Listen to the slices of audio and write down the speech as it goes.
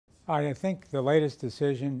I think the latest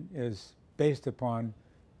decision is based upon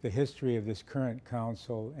the history of this current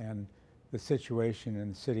council and the situation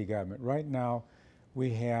in the city government. Right now,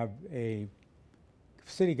 we have a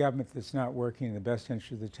city government that's not working in the best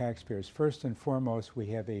interest of the taxpayers. First and foremost, we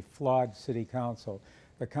have a flawed city council.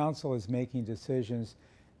 The council is making decisions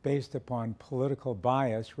based upon political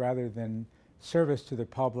bias rather than service to the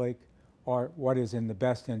public or what is in the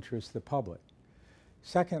best interest of the public.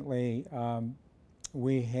 Secondly,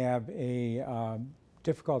 we have a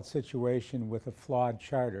difficult situation with a flawed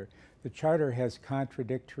charter. The charter has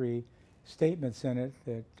contradictory statements in it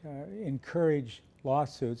that encourage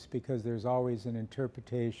lawsuits because there's always an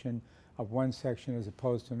interpretation of one section as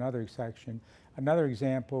opposed to another section. Another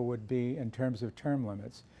example would be in terms of term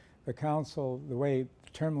limits. The council, the way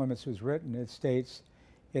term limits was written, it states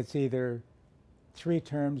it's either 3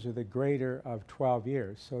 terms or the greater of 12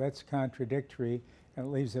 years. So that's contradictory and it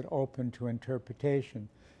leaves it open to interpretation.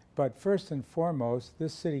 But first and foremost,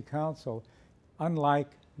 this city council, unlike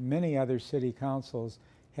many other city councils,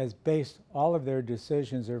 has based all of their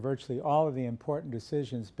decisions, or virtually all of the important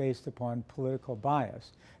decisions, based upon political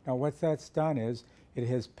bias. Now what that's done is it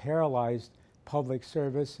has paralyzed public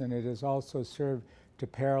service, and it has also served to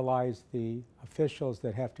paralyze the officials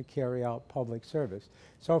that have to carry out public service.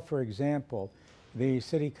 So for example, the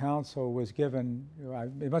city council was given,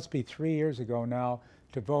 it must be 3 years ago now,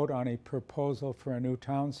 to vote on a proposal for a new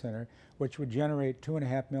town center, which would generate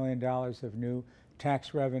 $2.5 million of new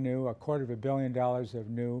tax revenue, $250 million of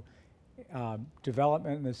new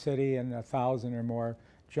development in the city, and 1,000 or more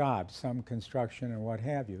jobs, some construction and what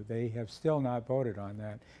have you. They have still not voted on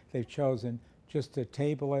that. They've chosen just to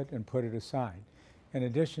table it and put it aside. In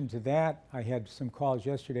addition to that, I had some calls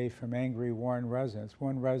yesterday from angry Warren residents.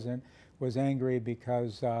 One resident was angry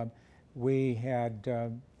because we had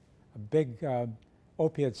a big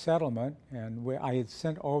opiate settlement, and I had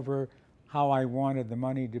sent over how I wanted the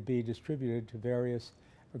money to be distributed to various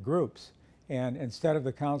groups. And instead of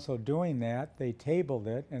the council doing that, they tabled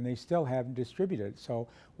it, and they still haven't distributed it. So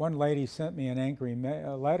one lady sent me an angry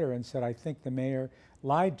letter and said, I think the mayor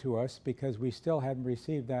lied to us because we still haven't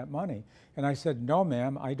received that money. And I said, no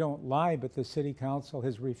ma'am, I don't lie, but the city council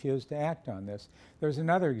has refused to act on this. There's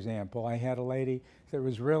another example. I had a lady that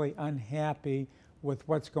was really unhappy with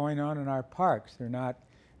what's going on in our parks.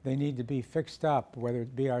 They need to be fixed up, whether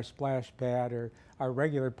it be our splash pad or our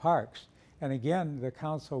regular parks. And again, the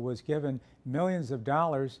council was given millions of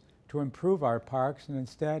dollars to improve our parks, and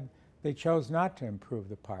instead they chose not to improve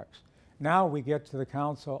the parks. Now we get to the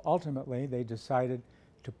council, ultimately they decided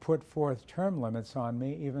to put forth term limits on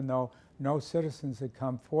me, even though no citizens had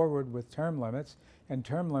come forward with term limits, and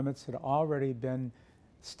term limits had already been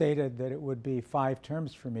stated that it would be 5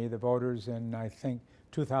 terms for me. The voters in, I think,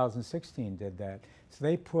 2016 did that. So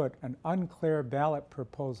they put an unclear ballot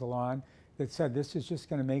proposal on that said this is just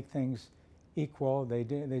going to make things equal.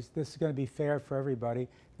 This is going to be fair for everybody.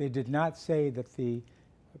 They did not say that the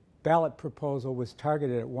ballot proposal was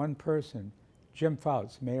targeted at one person, Jim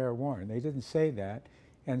Fouts, Mayor Warren. They didn't say that.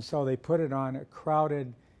 And so they put it on a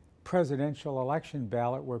crowded presidential election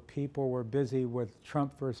ballot where people were busy with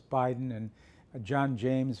Trump versus Biden and John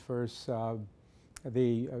James versus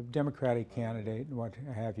the Democratic candidate and what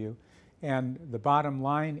have you. And the bottom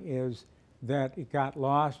line is that it got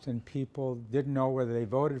lost and people didn't know whether they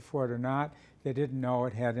voted for it or not. They didn't know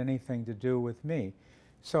it had anything to do with me.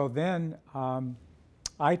 So then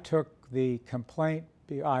I took the complaint.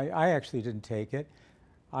 I actually didn't take it.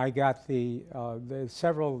 I got we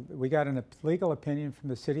got a legal opinion from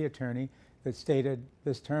the city attorney that stated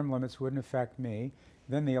this term limits wouldn't affect me.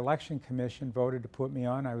 Then the election commission voted to put me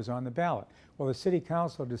on. I was on the ballot. Well, the city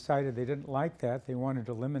council decided they didn't like that. They wanted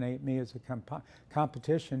to eliminate me as a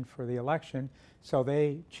competition for the election. So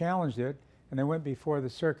they challenged it, and they went before the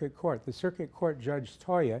circuit court. The circuit court Judge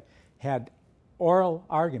Toya had oral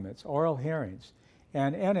arguments, oral hearings.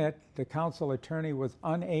 And in it, the council attorney was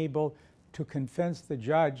unable to convince the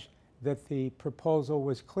judge that the proposal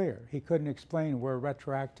was clear. He couldn't explain where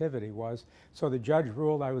retroactivity was, so the judge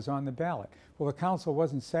ruled I was on the ballot. Well, the council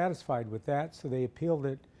wasn't satisfied with that, so they appealed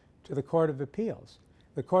it to the Court of Appeals.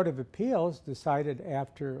 The Court of Appeals decided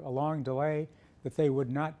after a long delay that they would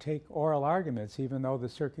not take oral arguments, even though the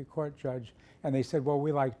circuit court judge, and they said, well,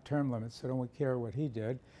 we like term limits, so don't care what he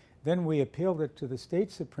did. Then we appealed it to the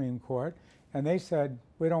state Supreme Court, and they said,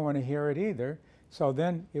 we don't want to hear it either. So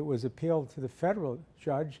then it was appealed to the federal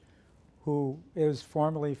judge, who is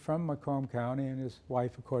formerly from Macomb County, and his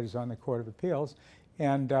wife, of course, is on the Court of Appeals.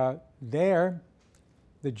 And there,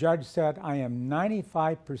 the judge said, I am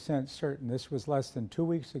 95% certain, this was less than 2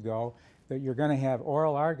 weeks ago, that you're going to have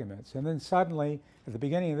oral arguments. And then suddenly, at the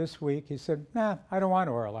beginning of this week, he said, nah, I don't want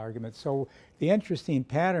oral arguments. So the interesting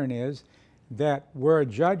pattern is that where a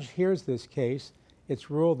judge hears this case, it's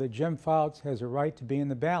ruled that Jim Fouts has a right to be in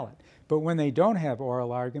the ballot. But when they don't have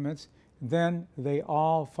oral arguments, then they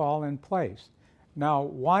all fall in place. Now,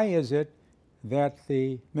 why is it that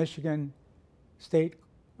the Michigan State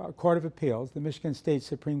Court of Appeals, the Michigan State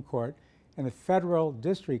Supreme Court, and the Federal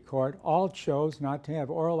District Court all chose not to have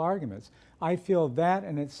oral arguments? I feel that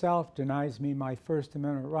in itself denies me my First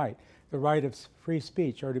Amendment right, the right of free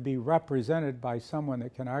speech, or to be represented by someone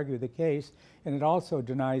that can argue the case, and it also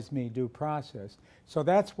denies me due process. So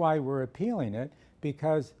that's why we're appealing it,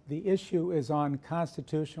 because the issue is on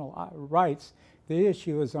constitutional rights. The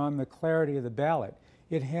issue is on the clarity of the ballot.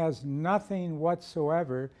 It has nothing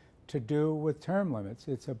whatsoever to do with term limits.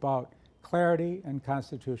 It's about clarity and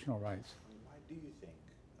constitutional rights. Why do you think,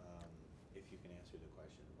 if you can answer the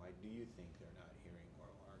question, why do you think they're not hearing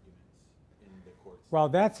oral arguments in the courts? Well,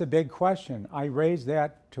 that's a big question. I raise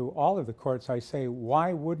that to all of the courts. I say,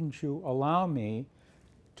 why wouldn't you allow me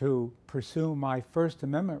to pursue my First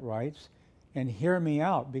Amendment rights and hear me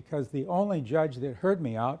out? Because the only judge that heard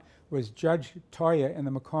me out was Judge Toya in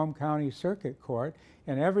the Macomb County Circuit Court,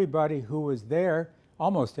 and everybody who was there,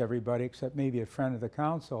 almost everybody except maybe a friend of the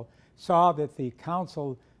council, saw that the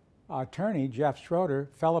council attorney, Jeff Schroeder,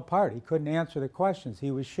 fell apart. He couldn't answer the questions.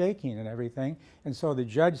 He was shaking and everything. And so the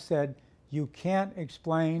judge said, you can't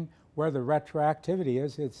explain where the retroactivity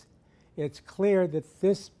is. It's clear that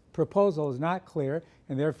this proposal is not clear,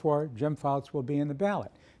 and therefore Jim Fouts will be in the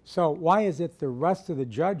ballot. So why is it the rest of the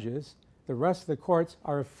judges, the rest of the courts,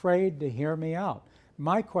 are afraid to hear me out?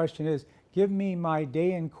 My question is, give me my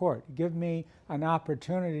day in court. Give me an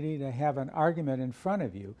opportunity to have an argument in front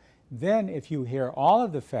of you. Then if you hear all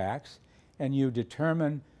of the facts and you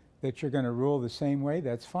determine that you're going to rule the same way,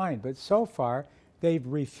 that's fine. But so far, they've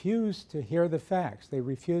refused to hear the facts. They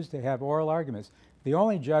refused to have oral arguments. The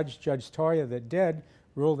only judge, Judge Toya, that did,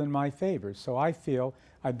 ruled in my favor. So I feel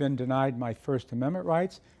I've been denied my First Amendment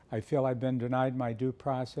rights. I feel I've been denied my due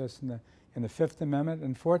process in the Fifth Amendment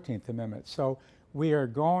and 14th Amendment. So we are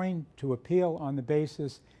going to appeal on the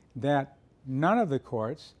basis that none of the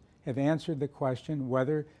courts have answered the question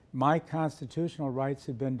whether my constitutional rights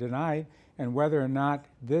have been denied and whether or not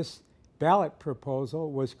this ballot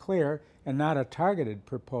proposal was clear and not a targeted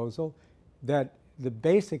proposal. That the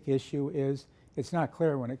basic issue is it's not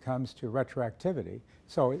clear when it comes to retroactivity.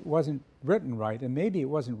 So it wasn't written right, and maybe it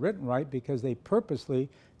wasn't written right because they purposely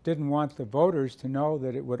didn't want the voters to know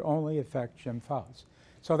that it would only affect Jim Fouts.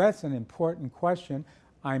 So that's an important question.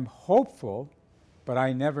 I'm hopeful, but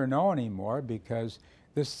I never know anymore, because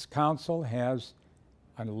this council has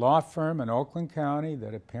a law firm in Oakland County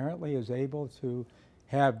that apparently is able to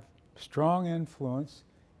have strong influence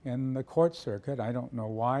in the court circuit. I don't know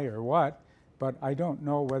why or what, but I don't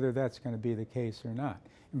know whether that's going to be the case or not.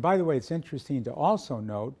 And by the way, it's interesting to also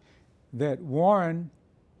note that Warren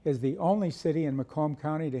is the only city in Macomb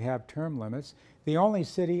County to have term limits, the only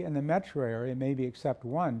city in the metro area, maybe except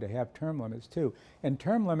one, to have term limits too. And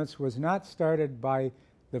term limits was not started by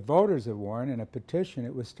the voters of Warren in a petition.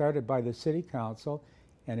 It was started by the city council,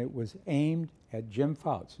 and it was aimed at Jim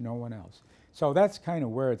Fouts, no one else. So that's kind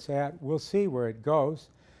of where it's at. We'll see where it goes.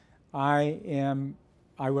 I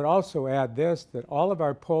would also add this, that all of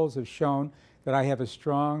our polls have shown that I have a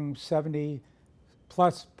strong 70+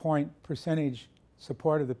 point percentage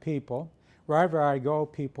support of the people. Wherever I go,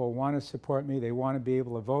 people want to support me. They want to be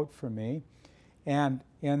able to vote for me. And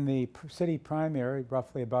in the city primary,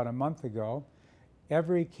 roughly about a month ago,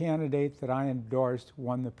 every candidate that I endorsed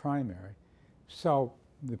won the primary. So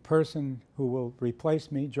the person who will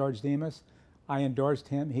replace me, George Demas, I endorsed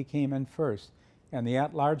him. He came in first. And the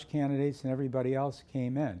at-large candidates and everybody else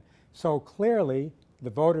came in. So clearly, the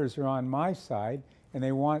voters are on my side, and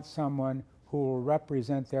they want someone who will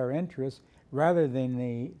represent their interests rather than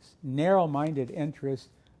the narrow-minded interest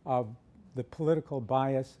of the political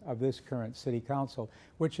bias of this current city council,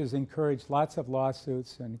 which has encouraged lots of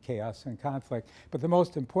lawsuits and chaos and conflict. But the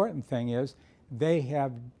most important thing is they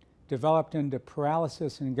have developed into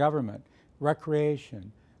paralysis in government,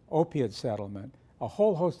 recreation, opiate settlement, a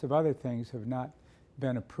whole host of other things have not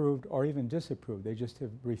been approved or even disapproved. They just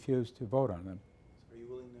have refused to vote on them. So are you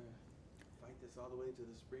willing to fight this all the way to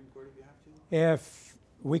the Supreme Court if you have to? If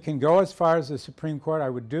we can go as far as the Supreme Court, I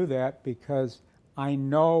would do that, because I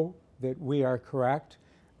know that we are correct.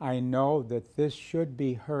 I know that this should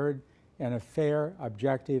be heard in a fair,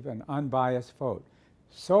 objective, and unbiased vote.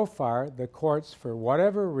 So far, the courts, for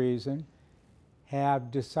whatever reason,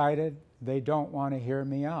 have decided they don't want to hear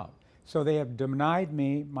me out. So they have denied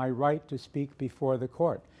me my right to speak before the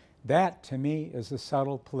court. That, to me, is a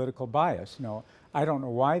subtle political bias. No, I don't know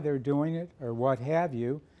why they're doing it or what have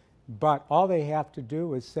you, but all they have to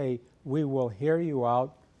do is say, we will hear you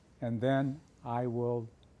out, and then I will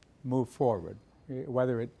move forward.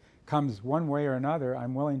 Whether it comes one way or another,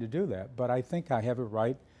 I'm willing to do that, but I think I have a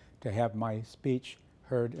right to have my speech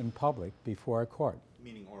heard in public before a court.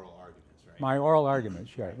 Meaning oral arguments, right? My oral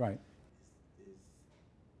arguments, yeah, right. Is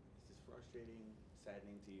this frustrating,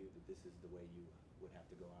 saddening to you that this is the way you would have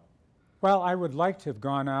to go out? Well, I would like to have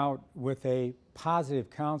gone out with a positive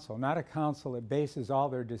council, not a council that bases all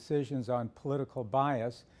their decisions on political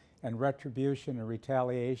bias and retribution and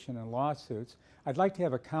retaliation and lawsuits. I'd like to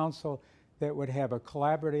have a council that would have a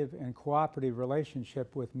collaborative and cooperative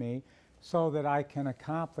relationship with me so that I can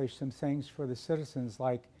accomplish some things for the citizens,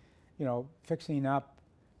 like, you know, fixing up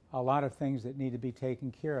a lot of things that need to be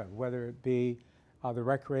taken care of, whether it be the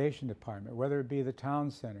recreation department, whether it be the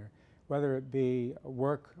town center, whether it be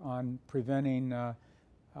work on preventing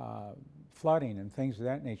flooding and things of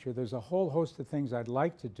that nature. There's a whole host of things I'd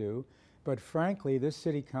like to do, but frankly, this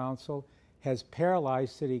city council has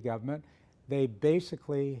paralyzed city government. They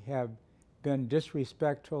basically have been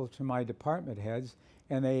disrespectful to my department heads,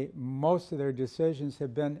 and most of their decisions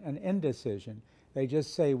have been an indecision. They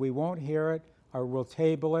just say, we won't hear it, or we'll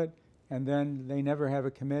table it, and then they never have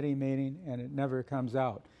a committee meeting, and it never comes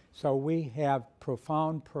out. So we have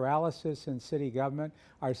profound paralysis in city government.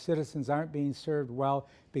 Our citizens aren't being served well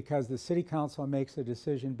because the city council makes a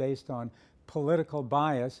decision based on political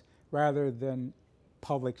bias rather than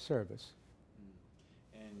public service.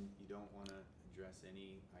 And you don't want to address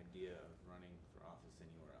any idea of running for office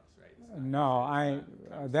anywhere else, right?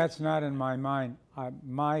 No, that's not in my mind.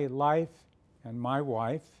 My life and my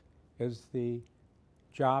wife is the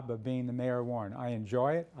job of being the mayor of Warren. I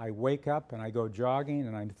enjoy it. I wake up and I go jogging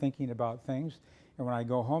and I'm thinking about things. And when I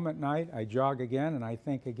go home at night, I jog again and I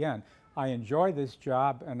think again. I enjoy this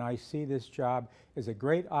job, and I see this job as a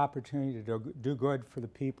great opportunity to do good for the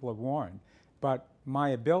people of Warren. But my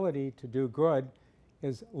ability to do good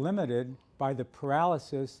is limited by the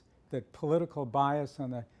paralysis that political bias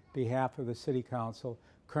on the behalf of the city council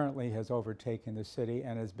currently has overtaken the city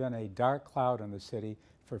and has been a dark cloud on the city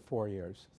for 4 years.